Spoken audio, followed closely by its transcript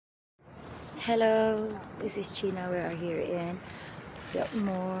Hello, this is China. We are here in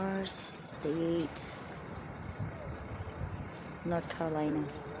Biltmore State, North Carolina.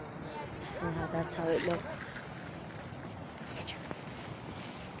 So that's how it looks.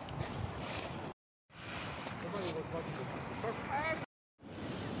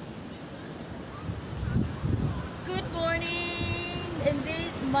 Good morning, and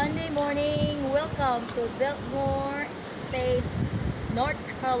this Monday morning. Welcome to Biltmore State, North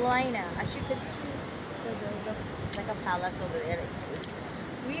Carolina. As you can see, the building, it's like a palace over there.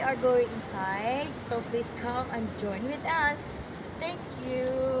 We are going inside, so please come and join with us. Thank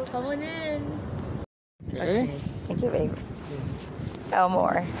you. Come on in. Okay. Thank you, babe.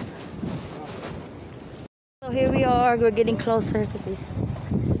 More. So here we are. We're getting closer to this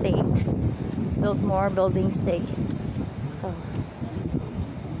state, Biltmore building state. So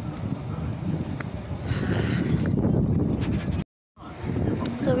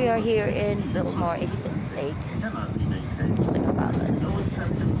we are here in Biltmore State, like a palace.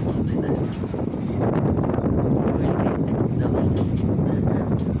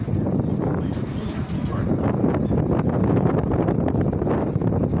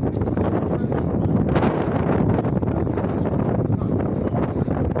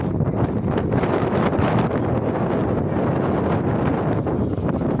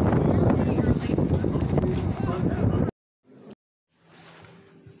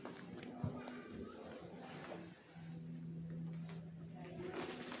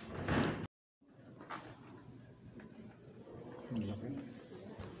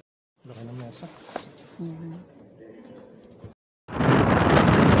 Laki ng mesa.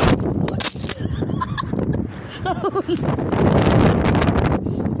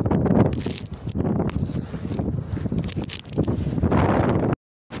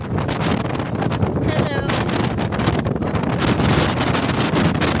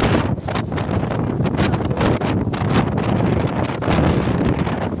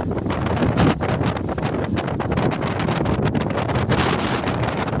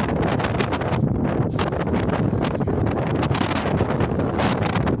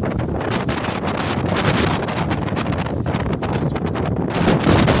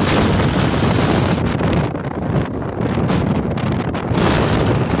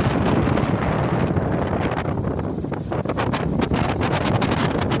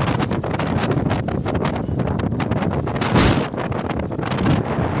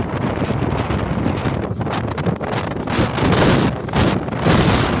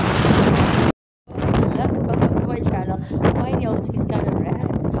 My nose is kind of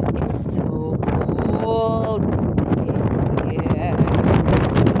red. It's so cold. Yeah.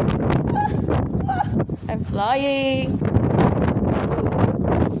 I'm flying.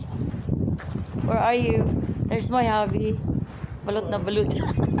 Where are you? There's my hubby. Balot na balot.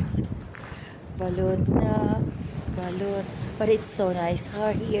 Balot na balot. But it's so nice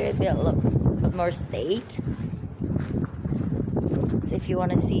here at Biltmore State. So if you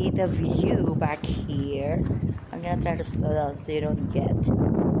want to see the view back here, I'm gonna try to slow down so you don't get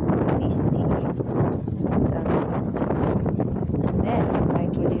these things. And then I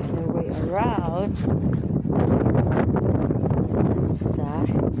go the other way around. That's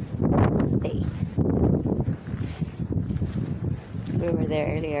the state. Oops. We were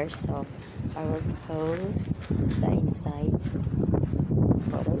there earlier, so I will post the inside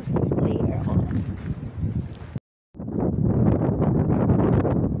photos later on.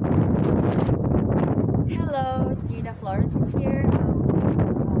 Hello, Gina Florence is here.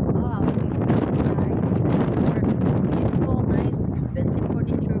 Beautiful, nice, expensive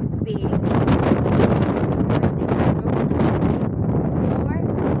furniture, big.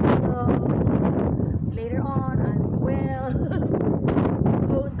 So later on, I will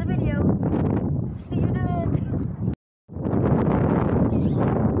post the videos. See you.